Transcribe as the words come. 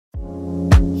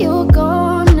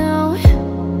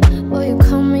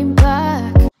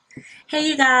Hey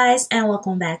you guys, and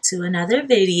welcome back to another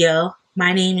video.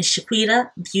 My name is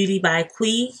Shequita, Beauty by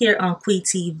Qveen, here on Qveen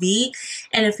TV.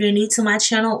 And if you're new to my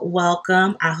channel,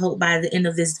 welcome. I hope by the end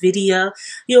of this video,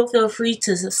 you'll feel free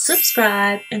to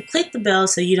subscribe and click the bell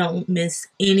so you don't miss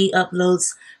any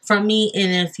uploads from me.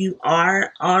 And if you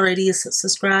are already a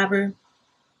subscriber,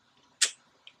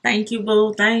 thank you,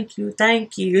 boo. Thank you.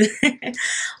 Thank you.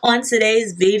 On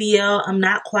today's video, I'm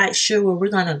not quite sure where we're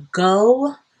going to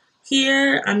go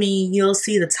here. I mean, you'll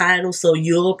see the title, so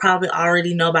you'll probably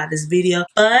already know about this video.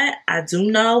 But I do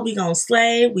know we gonna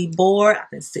slay. We bored. I've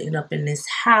been sitting up in this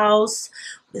house,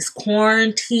 this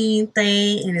quarantine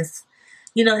thing, and it's,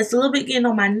 you know, it's a little bit getting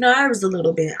on my nerves a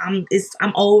little bit. I'm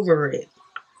over it.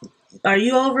 Are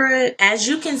you over it? As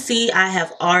you can see, I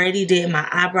have already did my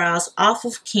eyebrows off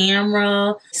of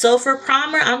camera. So for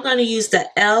primer, I'm going to use the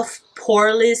e.l.f.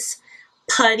 Poreless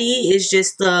Putty. Is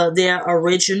just their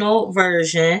original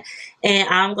version, and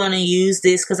I'm going to use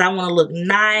this because I want to look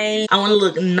nice. I want to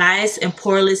look nice and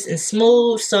poreless and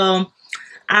smooth. So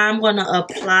I'm going to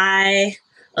apply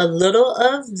a little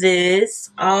of this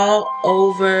all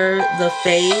over the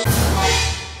face.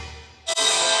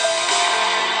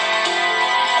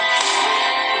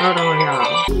 Hold on,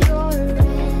 y'all.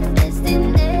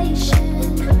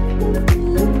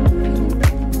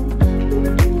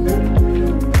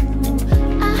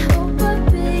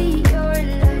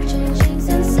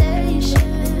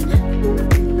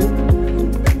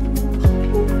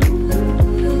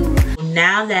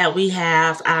 Now that we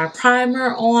have our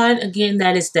primer on, again,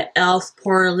 that is the e.l.f.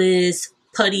 Poreless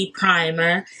Putty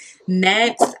Primer.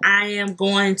 Next, I am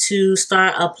going to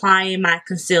start applying my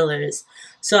concealers.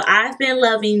 So I've been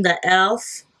loving the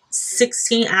e.l.f.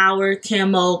 16-Hour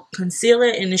Camo Concealer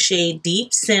in the shade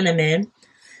Deep Cinnamon,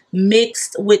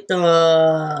 mixed with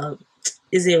the,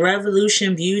 is it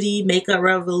Revolution Beauty, Makeup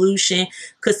Revolution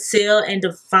Conceal and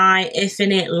Define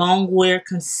Infinite Longwear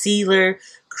Concealer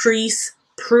Crease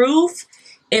Proof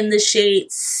in the shade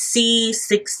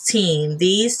C16.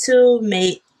 These two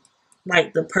make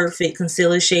like the perfect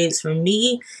concealer shades for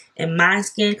me and my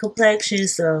skin complexion,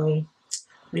 so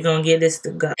we're gonna give this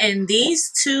to go. And these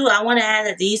two, I want to add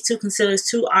that these two concealers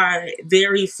too are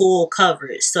very full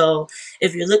coverage. So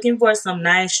if you're looking for some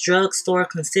nice drugstore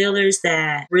concealers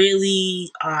that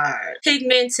really are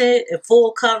pigmented and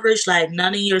full coverage, like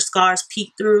none of your scars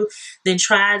peek through, then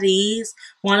try these.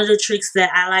 One of the tricks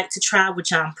that I like to try,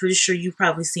 which I'm pretty sure you've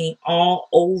probably seen all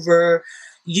over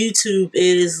YouTube,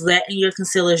 is letting your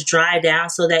concealers dry down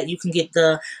so that you can get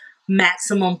the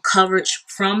maximum coverage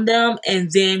from them,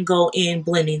 and then go in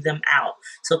blending them out.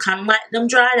 So kind of let them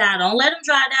dry down. Don't let them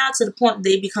dry down to the point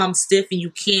they become stiff and you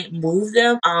can't move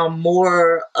them.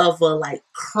 More of a like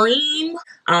cream.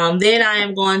 Then I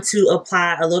am going to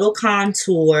apply a little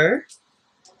contour,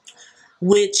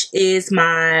 which is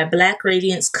my Black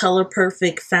Radiance Color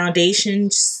Perfect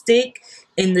foundation stick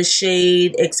in the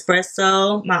shade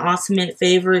Espresso, my ultimate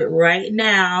favorite right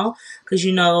now, because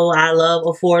you know I love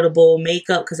affordable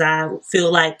makeup, because I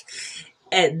feel like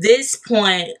at this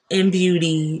point in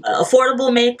beauty,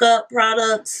 affordable makeup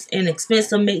products and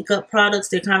expensive makeup products,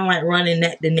 they're kind of like running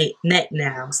neck to neck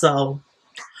now. So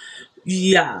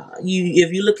yeah,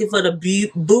 if you're looking for the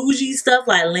bougie stuff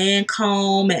like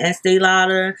Lancome and Estee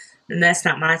Lauder, and that's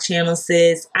not my channel,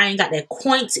 sis. I ain't got that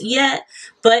point yet.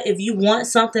 But if you want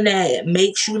something that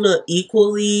makes you look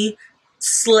equally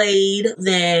slayed,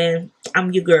 then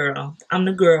I'm your girl. I'm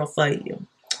the girl for you.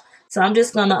 So I'm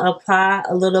just going to apply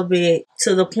a little bit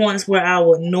to the points where I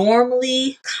would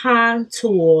normally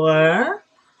contour,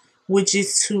 which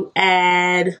is to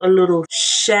add a little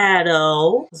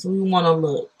shadow. So we want to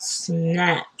look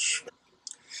snatched.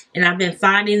 And I've been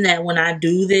finding that when I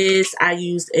do this, I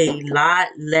use a lot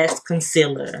less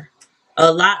concealer,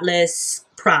 a lot less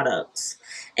products.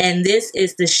 And this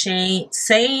is the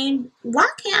same, why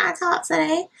can't I talk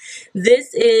today?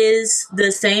 This is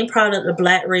the same product, the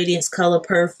Black Radiance Color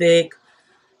Perfect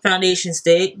foundation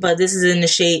stick, but this is in the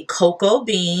shade Cocoa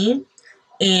Bean.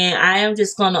 And I am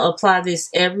just going to apply this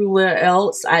everywhere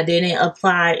else. I didn't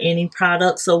apply any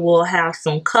product, so we'll have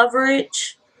some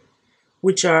coverage,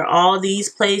 which are all these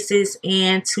places,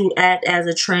 and to act as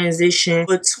a transition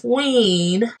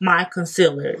between my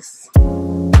concealers.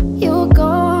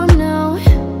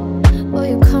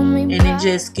 And it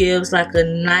just gives like a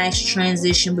nice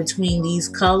transition between these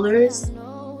colors.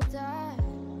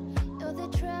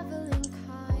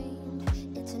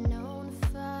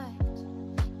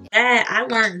 I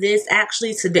learned this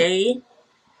actually today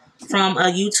from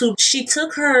a YouTube. She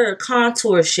took her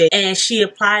contour shade and she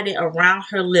applied it around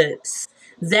her lips.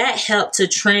 That helped to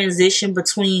transition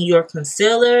between your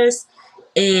concealers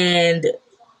and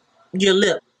your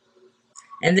lip.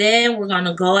 And then we're going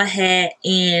to go ahead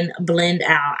and blend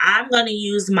out. I'm going to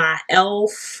use my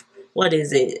e.l.f. What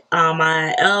is it?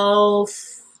 My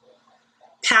e.l.f.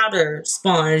 powder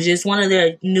sponge. It's one of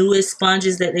their newest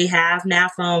sponges that they have now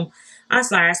from, I'm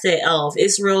sorry, I said e.l.f.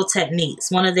 It's Real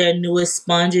Techniques. One of their newest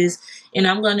sponges. And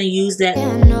I'm going to use that.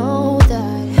 I know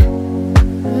that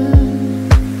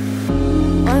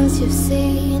once you've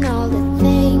seen all the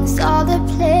things, all the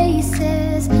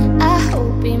places, I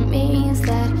hope it means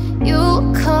that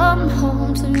you'll come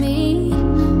home to me.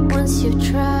 Once you've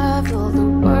traveled the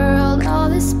world, all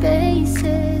the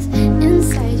spaces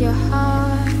inside your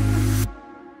heart,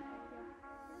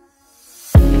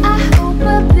 I hope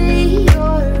I'll be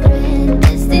your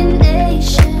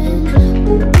destination.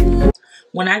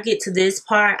 When I get to this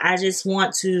part, I just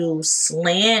want to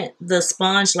slant the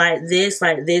sponge like this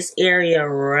area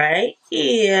right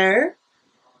here.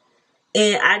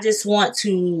 And I just want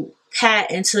to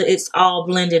pat until it's all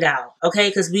blended out, okay?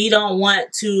 Because we don't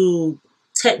want to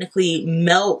technically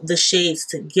melt the shades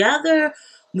together.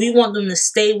 We want them to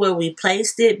stay where we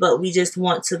placed it, but we just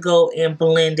want to go and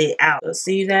blend it out. So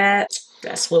see that?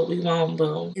 That's what we want,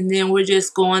 boom. And then we're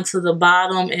just going to the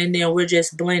bottom, and then we're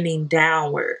just blending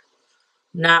downward,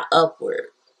 not upward.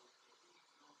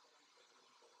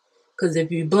 Because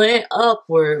if you blend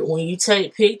upward, when you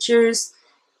take pictures,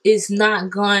 it's not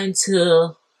going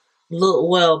to look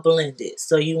well blended.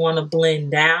 So you want to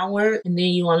blend downward, and then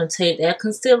you want to take that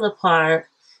concealer part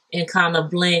and kind of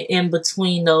blend in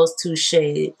between those two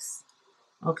shades.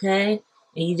 Okay?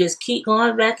 And you just keep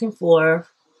going back and forth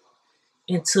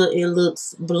until it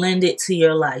looks blended to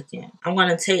your liking. I'm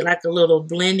going to take like a little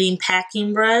blending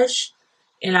packing brush,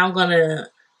 and I'm going to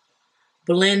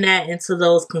blend that into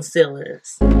those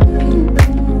concealers.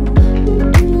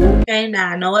 Okay, now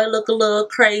I know it look a little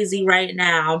crazy right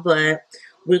now, but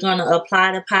we're going to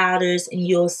apply the powders, and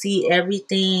you'll see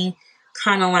everything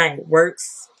kind of like work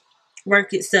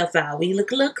itself out. We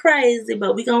look a little crazy,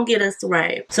 but we're going to get us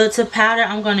right. So to powder,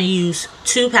 I'm going to use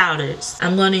two powders.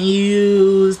 I'm going to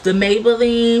use the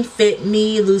Maybelline Fit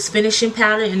Me Loose Finishing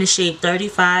Powder in the shade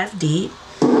 35 Deep.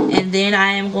 And then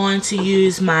I am going to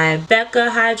use my BECCA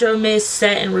Hydra-Mist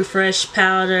Set and Refresh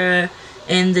Powder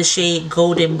in the shade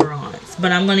Golden Bronze.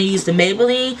 But I'm going to use the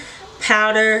Maybelline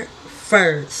powder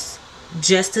first,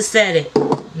 just to set it,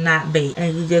 not bake.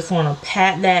 And you just want to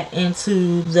pat that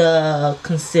into the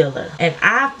concealer. And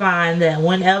I find that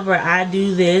whenever I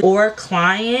do this, or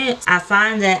clients, I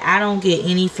find that I don't get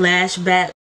any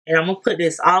flashback. And I'm going to put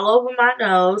this all over my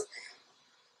nose,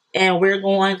 and we're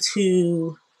going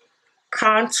to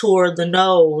contour the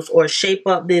nose or shape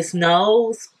up this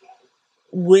nose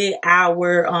with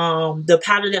our the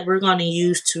powder that we're going to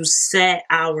use to set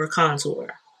our contour.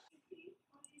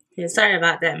 Okay, sorry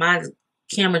about that. My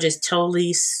camera just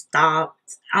totally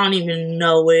stopped. I don't even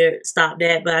know where it stopped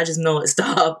at, but I just know it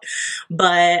stopped.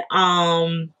 But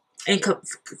and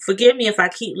forgive me if I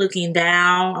keep looking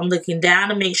down. I'm looking down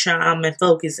to make sure I'm in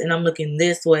focus, and I'm looking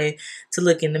this way to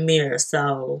look in the mirror.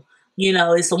 So, you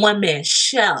know, it's a one-man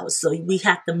show, so we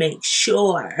have to make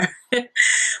sure.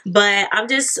 But I'm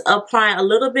just applying a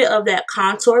little bit of that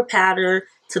contour powder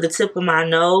to the tip of my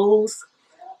nose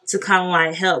to kind of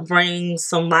like help bring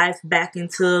some life back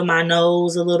into my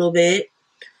nose a little bit.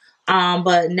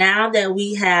 But now that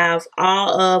we have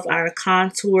all of our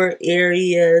contour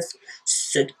areas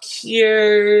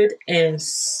secured and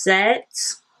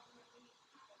set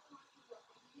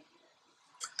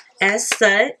as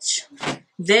such,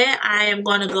 then I am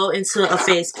going to go into a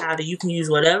face powder. You can use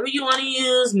whatever you want to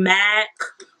use, MAC,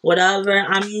 whatever.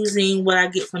 I'm using what I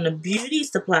get from the beauty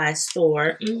supply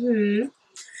store,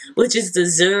 which is the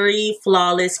Zuri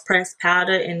Flawless Pressed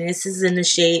Powder, and this is in the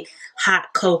shade Hot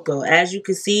Cocoa. As you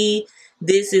can see,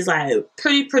 this is like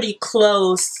pretty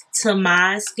close to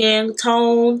my skin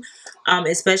tone,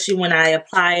 especially when I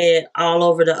apply it all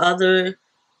over the other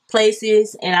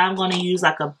places. And I'm going to use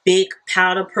like a big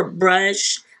powder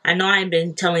brush. I know I ain't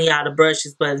been telling y'all the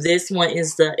brushes, but this one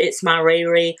is the It's My Ray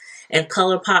Ray and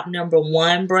ColourPop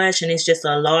 #1 brush, and it's just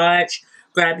a large,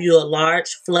 grab you a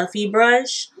large fluffy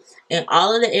brush. And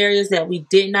all of the areas that we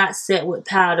did not set with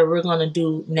powder, we're going to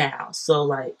do now. So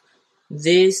like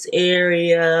this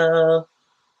area,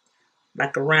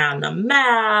 like around the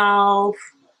mouth,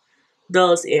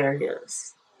 those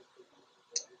areas.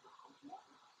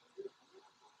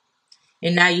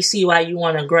 And now you see why you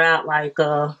want to grab like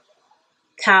a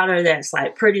powder that's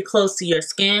like pretty close to your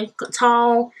skin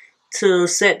tone to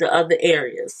set the other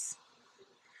areas.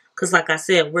 Because like I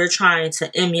said, we're trying to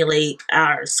emulate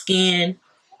our skin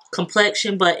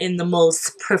complexion, but in the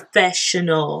most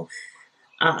professional,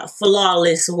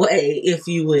 flawless way, if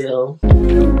you will.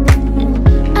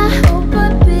 I hope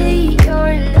I'll be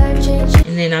your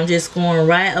then I'm just going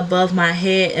right above my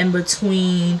head in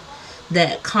between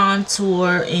that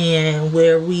contour and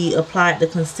where we applied the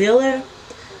concealer.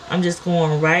 I'm just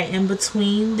going right in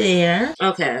between there.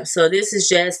 Okay, so this is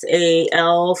just a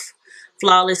e.l.f.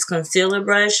 Flawless Concealer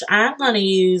brush. I'm going to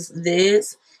use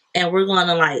this, and we're going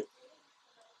to, like,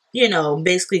 you know,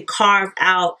 basically carve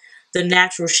out the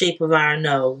natural shape of our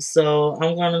nose. So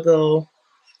I'm going to go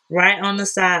right on the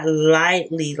side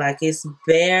lightly, like it's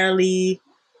barely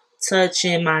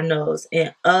touching my nose,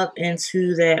 and up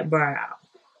into that brow.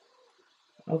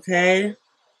 Okay?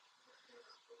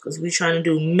 Because we're trying to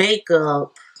do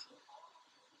makeup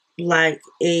like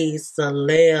a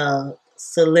celeb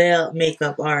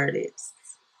makeup artist.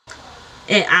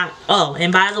 And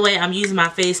and by the way, I'm using my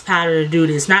face powder to do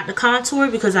this. Not the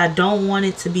contour, because I don't want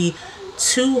it to be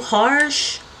too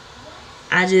harsh.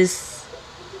 I just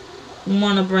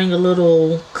want to bring a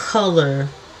little color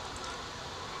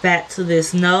back to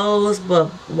this nose, but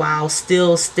while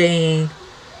still staying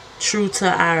true to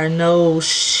our nose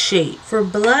shape. For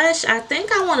blush, I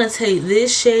think I want to take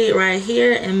this shade right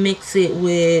here and mix it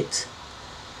with,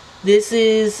 this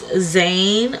is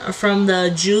Zane from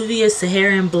the Juvia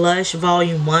Saharan Blush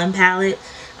Volume 1 palette.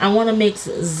 I want to mix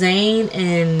Zane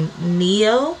and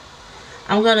Neo.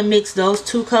 I'm going to mix those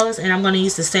two colors, and I'm going to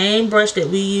use the same brush that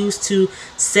we used to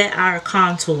set our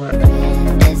contour.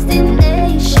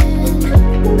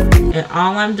 And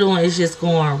all I'm doing is just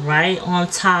going right on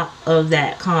top of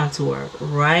that contour.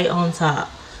 Right on top.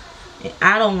 And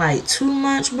I don't like too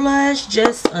much blush,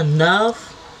 just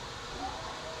enough.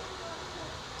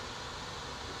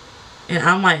 And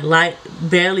I'm like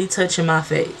barely touching my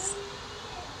face.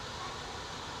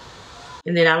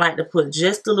 And then I like to put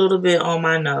just a little bit on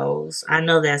my nose. I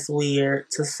know that's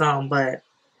weird to some, but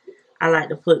I like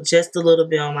to put just a little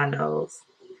bit on my nose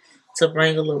to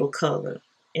bring a little color.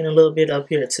 And a little bit up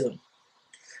here too.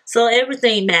 So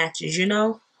everything matches, you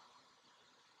know?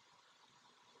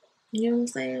 You know what I'm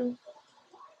saying?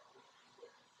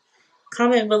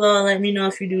 Comment below and let me know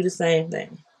if you do the same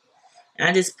thing.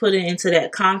 I just put it into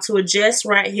that contour just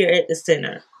right here at the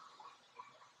center.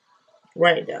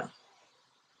 Right there.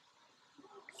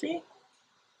 See?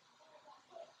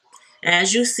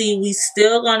 As you see, we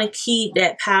still gonna keep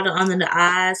that powder under the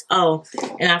eyes. Oh,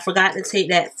 and I forgot to take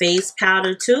that face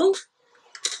powder too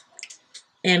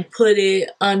and put it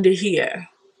under here.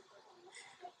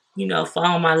 You know, for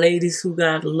all my ladies who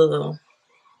got a little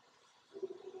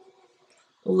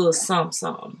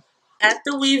something.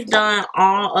 After we've done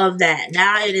all of that,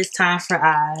 now it is time for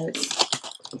eyes.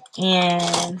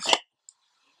 And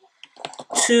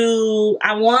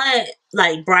I want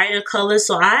like brighter colors,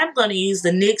 so I'm going to use the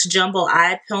NYX Jumbo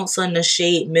Eye Pencil in the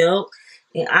shade Milk,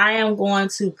 and I am going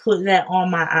to put that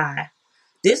on my eye.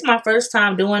 This is my first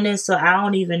time doing this, so I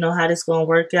don't even know how this is going to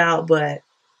work out, but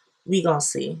we gonna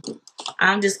see.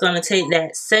 I'm just going to take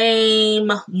that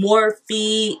same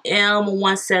Morphe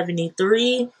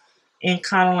M173 and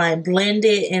kind of like blend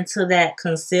it into that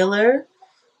concealer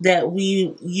that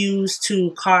we use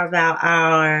to carve out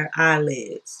our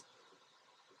eyelids.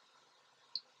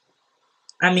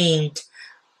 I mean,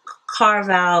 carve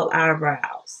out our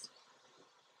brows.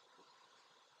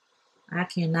 I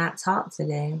cannot talk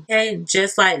today. Okay,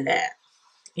 just like that.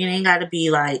 It ain't got to be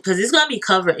like, because it's going to be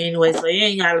covered anyway, so it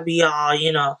ain't got to be all,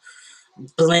 you know,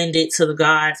 blended to the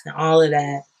gods and all of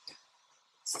that.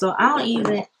 So I don't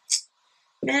even,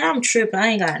 man, I'm tripping. I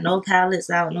ain't got no palettes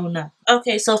out, no nothing.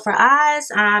 Okay, so for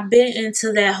eyes, I've been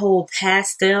into that whole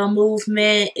pastel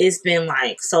movement. It's been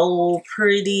like so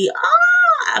pretty.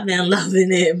 Oh, I've been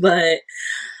loving it, but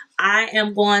I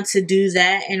am going to do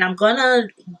that, and I'm going to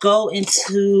go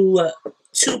into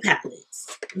two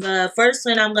palettes. The first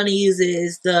one I'm going to use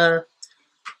is the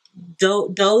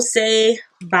Douce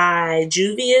by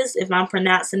Juvia. If I'm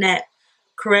pronouncing that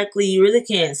correctly, you really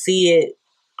can't see it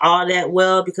all that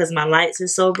well because my lights are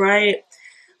so bright.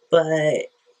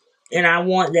 But, and I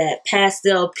want that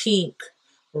pastel pink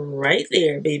right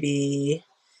there, baby.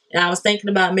 And I was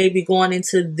thinking about maybe going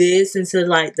into this, into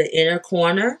like the inner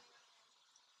corner.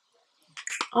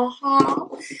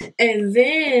 And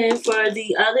then for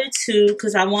the other two,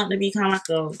 because I want to be kind of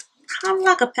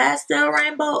like a pastel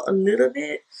rainbow a little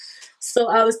bit. So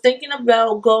I was thinking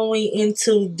about going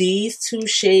into these two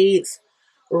shades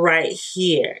right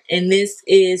here. And this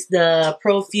is the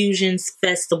Profusion's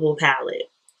Festival palette.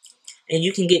 And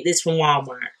you can get this from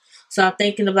Walmart. So I'm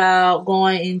thinking about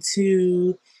going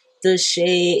into the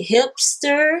shade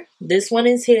Hipster. This one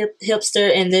is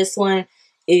Hipster, and this one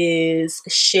is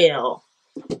Shell.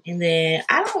 And then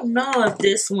I don't know if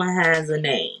this one has a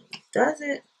name. Does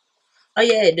it? Oh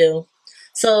yeah, it do.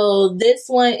 So this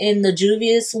one in the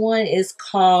Juvia's one is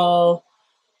called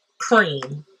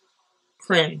cream.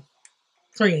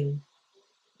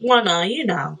 Well, no, you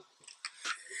know.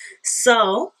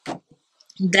 So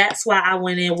that's why I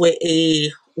went in with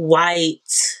a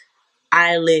white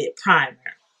eyelid primer,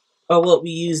 or what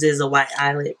we use as a white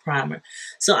eyelid primer.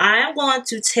 So I am going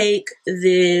to take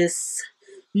this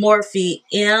Morphe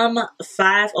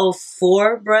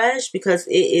M504 brush because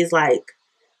it is like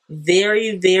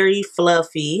very, very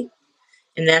fluffy,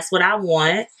 and that's what I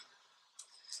want.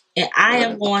 And I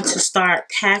am going to start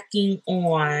packing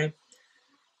on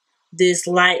this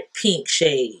light pink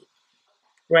shade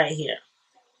right here.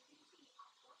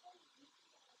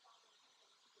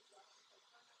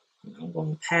 I'm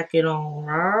going to pack it on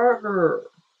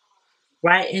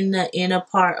right in the inner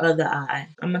part of the eye.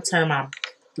 I'm going to turn my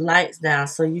lights down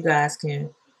so you guys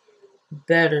can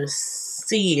better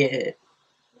see it.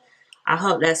 I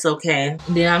hope that's okay.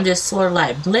 Then I'm just sort of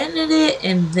like blending it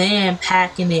and then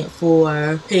packing it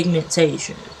for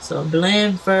pigmentation. So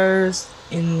blend first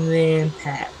and then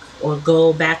pack, or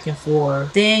go back and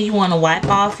forth. Then you want to wipe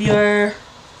off your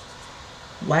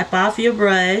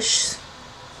brush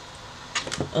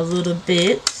a little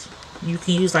bit. You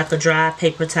can use like a dry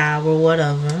paper towel or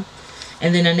whatever.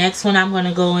 And then the next one I'm going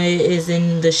to go in is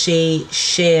in the shade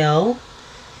Shell.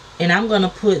 And I'm going to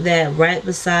put that right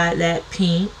beside that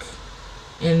pink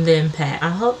and then pack. I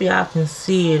hope y'all can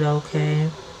see it okay.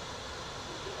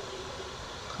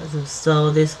 Because if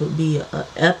so, this would be an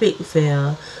epic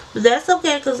fail. But that's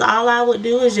okay, because all I would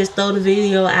do is just throw the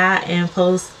video out and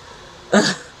post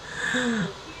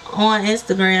on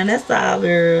Instagram. That's all,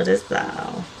 girl. That's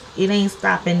all. It ain't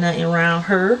stopping nothing around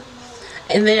her.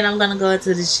 And then I'm going to go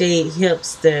into the shade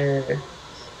Hipster.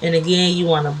 And again, you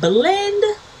want to blend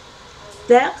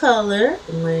that color,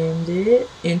 blend it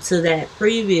into that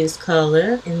previous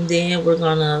color, and then we're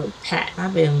gonna pack.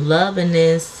 I've been loving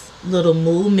this little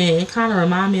movement. It kind of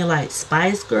reminds me of like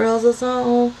Spice Girls or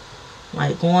something,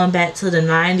 like going back to the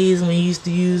 90s when you used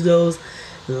to use those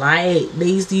light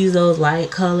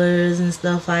colors and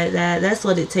stuff like that. That's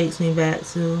what it takes me back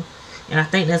to, and I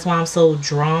think that's why I'm so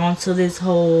drawn to this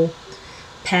whole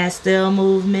pastel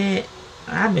movement.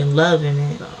 I've been loving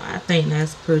it. So I think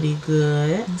that's pretty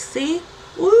good. See?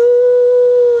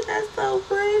 Woo! That's so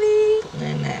pretty.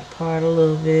 And that part a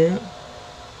little bit.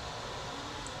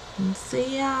 And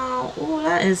see y'all? Ooh,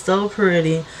 that is so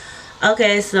pretty.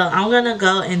 Okay, so I'm gonna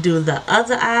go and do the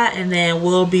other eye, and then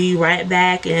we'll be right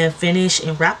back and finish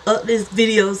and wrap up this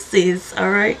video, sis.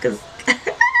 Alright? Because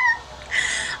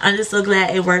I'm just so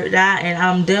glad it worked out, and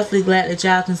I'm definitely glad that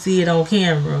y'all can see it on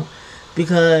camera.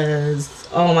 Because,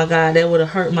 oh my god, that would have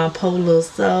hurt my polar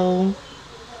so.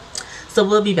 So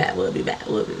we'll be back. All I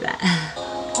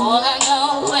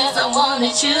know is I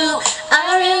wanted you.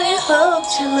 I really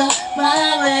hoped you looked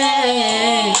my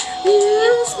way.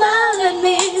 You smiled at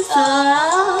me so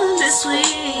honestly.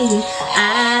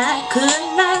 I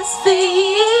could not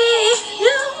see.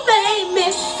 You made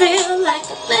me feel like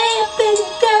a baby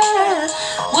girl.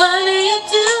 What do you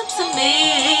do to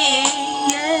me?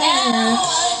 Yeah.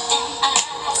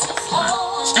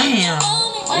 Damn.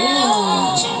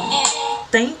 Ooh.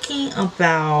 Thinking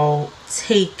about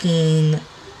taking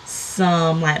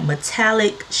some like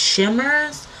metallic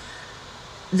shimmers,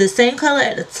 the same color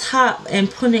at the top, and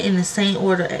putting it in the same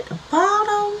order at the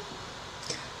bottom.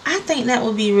 I think that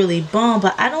would be really bomb,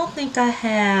 but I don't think I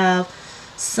have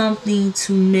something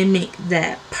to mimic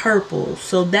that purple.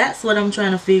 So that's what I'm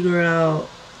trying to figure out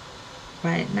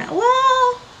right now.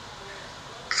 Well,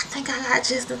 I think I got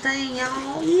just the thing,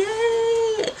 y'all.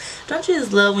 Yay! Don't you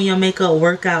just love when your makeup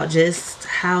work out just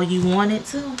how you want it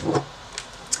to?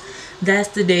 That's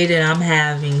the day that I'm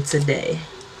having today.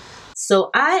 So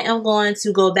I am going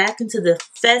to go back into the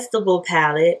Festival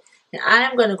palette, and I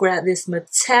am going to grab this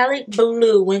metallic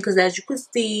blue one, because as you can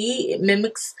see, it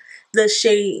mimics the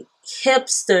shade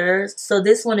Hipster. So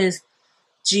this one is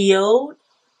Geode.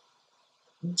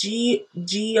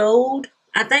 Geode.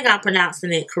 I think I'm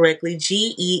pronouncing it correctly.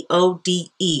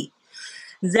 Geode.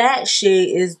 That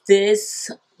shade is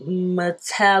this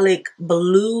metallic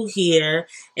blue here,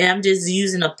 and I'm just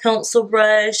using a pencil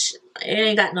brush. It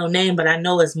ain't got no name, but I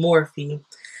know it's Morphe.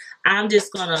 I'm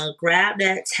just gonna grab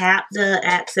that, tap the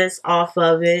excess off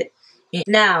of it.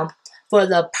 Now for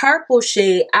the purple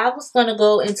shade, I was gonna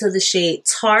go into the shade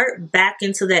Tart, back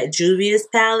into that Juvia's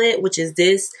palette, which is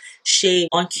this shade.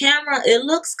 On camera it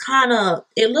looks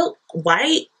it looked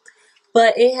white,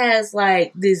 but it has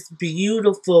like this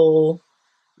beautiful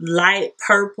light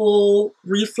purple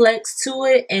reflex to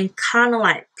it, and kind of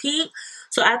like pink.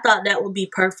 So I thought that would be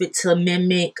perfect to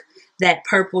mimic that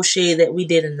purple shade that we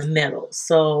did in the middle.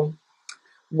 So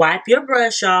wipe your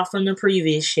brush off from the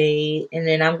previous shade, and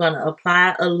then I'm going to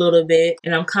apply a little bit,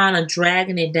 and I'm kind of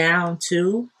dragging it down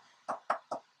too,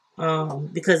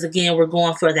 because again, we're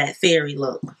going for that fairy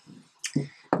look.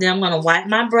 Then I'm going to wipe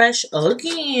my brush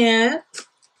again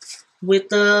with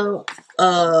the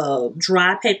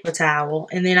dry paper towel,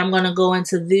 and then I'm going to go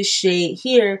into this shade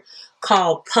here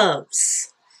called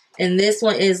Puffs, and this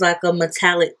one is like a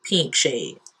metallic pink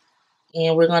shade,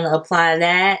 and we're going to apply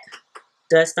that,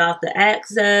 dust off the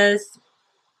excess,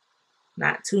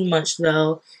 not too much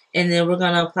though, and then we're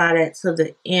going to apply that to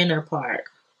the inner part,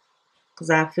 because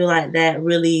I feel like that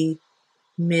really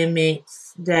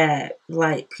mimics that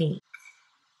light pink.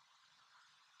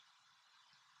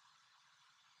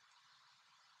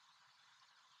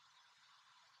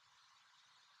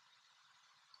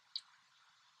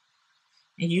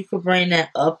 And you could bring that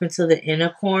up into the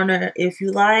inner corner if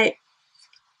you like,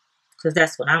 because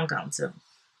that's what I'm going to.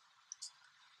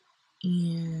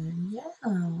 And yeah,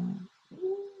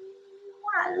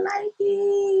 I like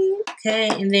it. Okay,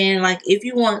 and then like if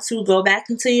you want to go back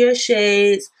into your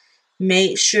shades,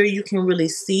 make sure you can really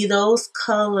see those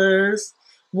colors.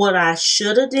 What I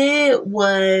should have did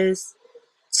was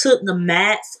took the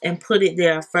mattes and put it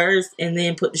there first and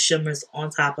then put the shimmers on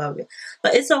top of it.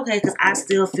 But it's okay because I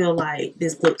still feel like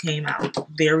this look came out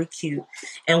very cute.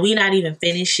 And we not even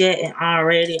finished yet and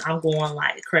already I'm going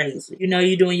like crazy. You know,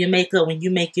 you're doing your makeup when you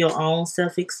make your own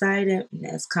self excited.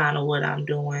 That's kind of what I'm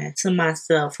doing to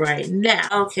myself right now.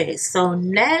 Okay, so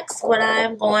next what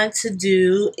I'm going to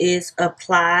do is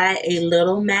apply a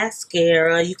little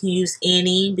mascara. You can use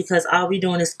any because all we're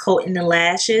doing is coating the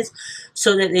lashes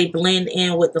so that they blend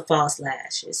in with the false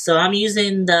lashes. So I'm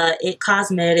using the It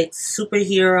Cosmetics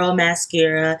Superhero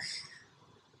Mascara.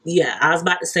 Yeah, I was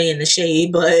about to say in the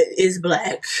shade, but it's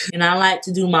black. And I like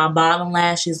to do my bottom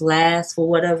lashes last for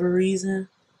whatever reason.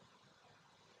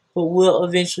 But we'll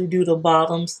eventually do the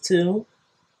bottoms too.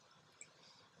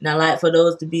 And I like for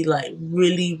those to be like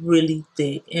really, really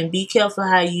thick. And be careful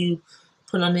how you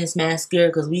put on this mascara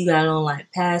because we got on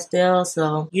like pastel,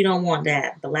 so you don't want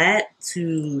that black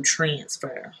to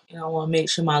transfer. And I want to make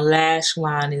sure my lash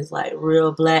line is like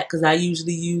real black because I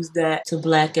usually use that to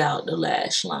black out the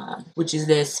lash line, which is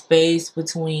that space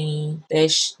between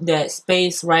that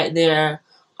space right there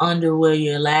under where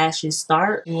your lashes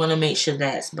start. You want to make sure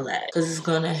that's black because it's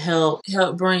gonna help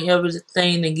bring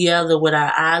everything together with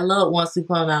our eye look once we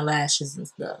put on our lashes and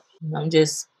stuff. And I'm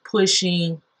just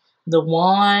pushing the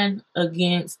wand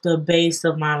against the base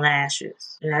of my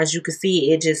lashes, and as you can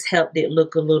see, it just helped it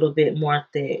look a little bit more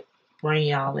thick. Bring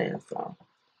y'all in, so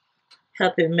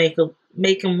help it make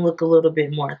them look a little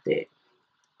bit more thick.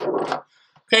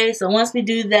 Okay, so once we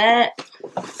do that,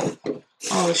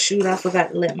 oh shoot, I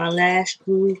forgot to let my lash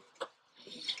glue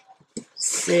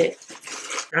sit.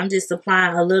 I'm just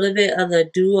applying a little bit of the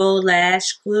Duo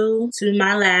Lash Glue to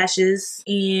my lashes,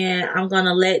 and I'm going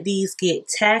to let these get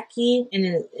tacky.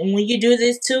 And when you do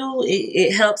this too,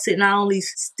 it helps it not only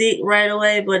stick right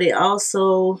away, but it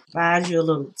also buys you a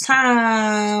little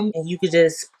time, and you can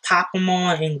just pop them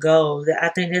on and go. I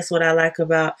think that's what I like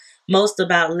most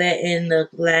about letting the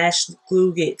lash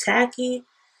glue get tacky.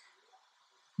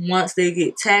 Once they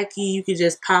get tacky, you can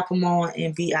just pop them on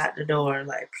and be out the door,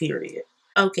 like period.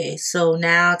 Okay, so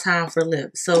now time for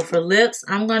lips. So for lips,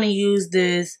 I'm going to use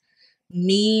this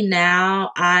Me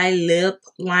Now Eye Lip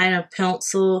Liner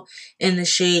Pencil in the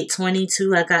shade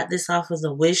 22. I got this off of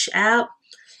the Wish app.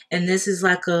 And this is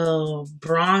like a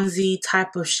bronzy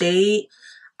type of shade.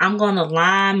 I'm going to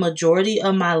line majority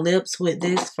of my lips with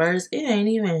this first. It ain't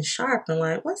even sharpened.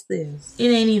 Like, what's this? It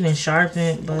ain't even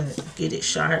sharpened, but get it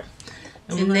sharp.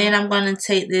 And then I'm going to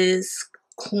take this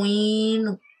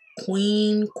Qveen,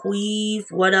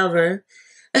 whatever,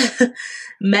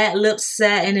 matte lip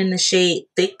satin in the shade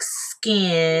Thick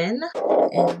Skin.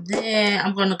 And then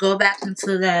I'm going to go back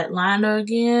into that liner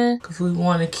again because we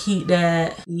want to keep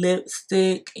that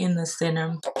lipstick in the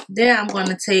center. Then I'm going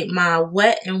to take my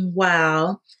Wet n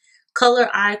Wild Color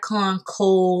Icon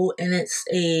Kohl, and it's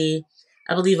I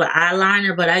believe an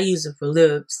eyeliner, but I use it for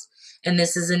lips. And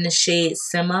this is in the shade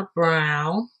Simma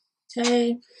Brown.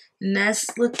 Okay, and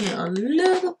that's looking a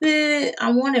little bit,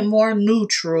 I want it more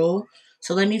neutral.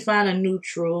 So let me find a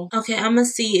neutral. Okay, I'm going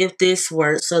to see if this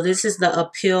works. So this is the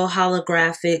Appeal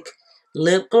Holographic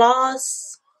Lip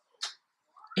Gloss.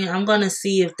 And I'm going to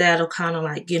see if that'll kind of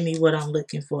like give me what I'm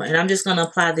looking for. And I'm just going to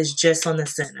apply this just on the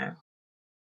center.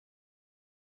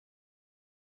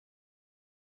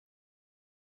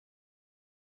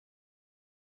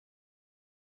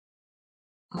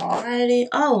 Alrighty.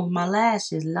 Oh, my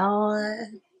lashes,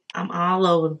 Lord. I'm all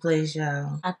over the place,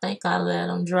 y'all. I think I let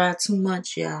them dry too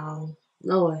much, y'all.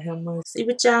 Lord have mercy. See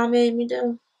what y'all made me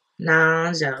do? Nah,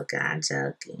 I'm joking. I'm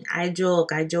joking. I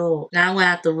joke. Now I'm gonna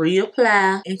have to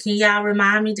reapply. And can y'all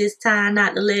remind me this time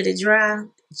not to let it dry?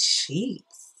 Jeez.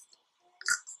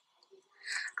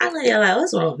 I know y'all like,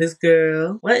 what's wrong with this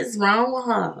girl? What is wrong with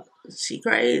her? She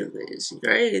crazy. She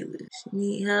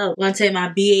need help. I'm gonna take my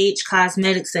BH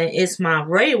Cosmetics and it's my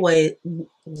Ray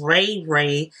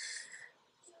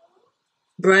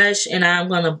brush, and I'm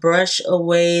gonna brush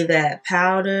away that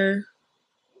powder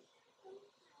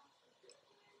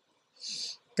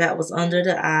that was under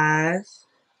the eyes.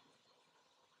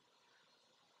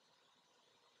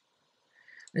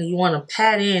 And you want to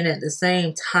pat in at the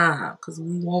same time because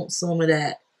we want some of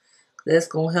that. That's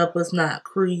going to help us not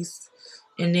crease.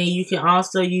 And then you can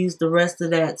also use the rest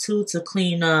of that too to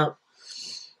clean up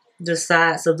the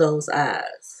sides of those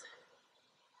eyes.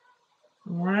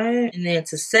 Alright. And then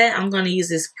to set, I'm going to use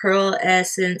this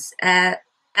Pearlessence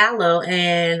Aloe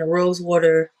and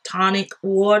Rosewater Tonic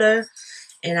water.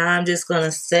 And I'm just going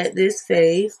to set this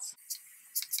face.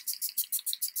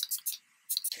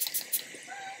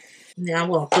 And then I'm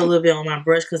going to put a little bit on my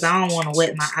brush because I don't want to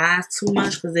wet my eyes too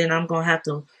much because then I'm going to have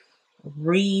to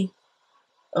reapply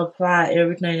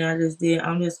everything I just did.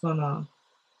 I'm just going to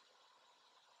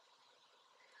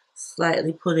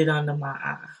slightly put it under my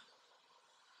eye.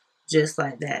 Just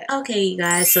like that. Okay, you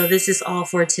guys, so this is all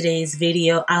for today's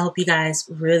video. I hope you guys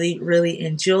really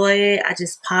enjoy it. I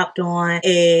just popped on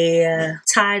a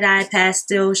tie-dye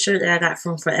pastel shirt that I got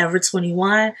from Forever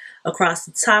 21. Across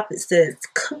the top it says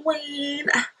Qveen.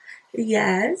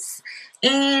 Yes.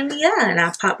 And yeah, and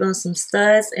I popped on some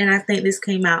studs and I think this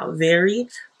came out very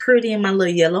pretty in my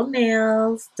little yellow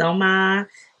nails. Don't mind.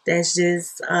 That's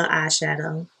just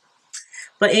eyeshadow.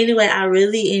 But anyway, I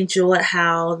really enjoyed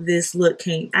how this look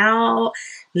came out.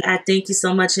 I thank you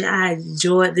so much and I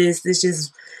enjoyed this. This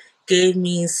just gave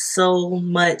me so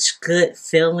much good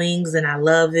feelings and I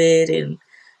love it. And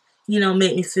you know,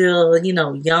 make me feel, you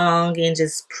know, young and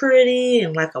just pretty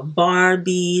and like a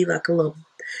Barbie, like a little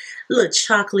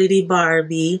chocolatey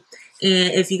Barbie.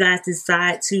 And if you guys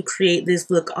decide to create this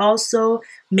look also,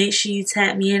 make sure you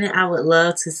tag me in it. I would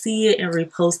love to see it and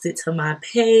repost it to my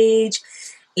page.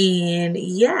 And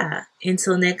yeah,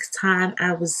 until next time,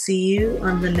 I will see you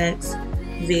on the next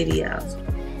video.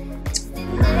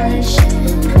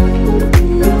 Bye.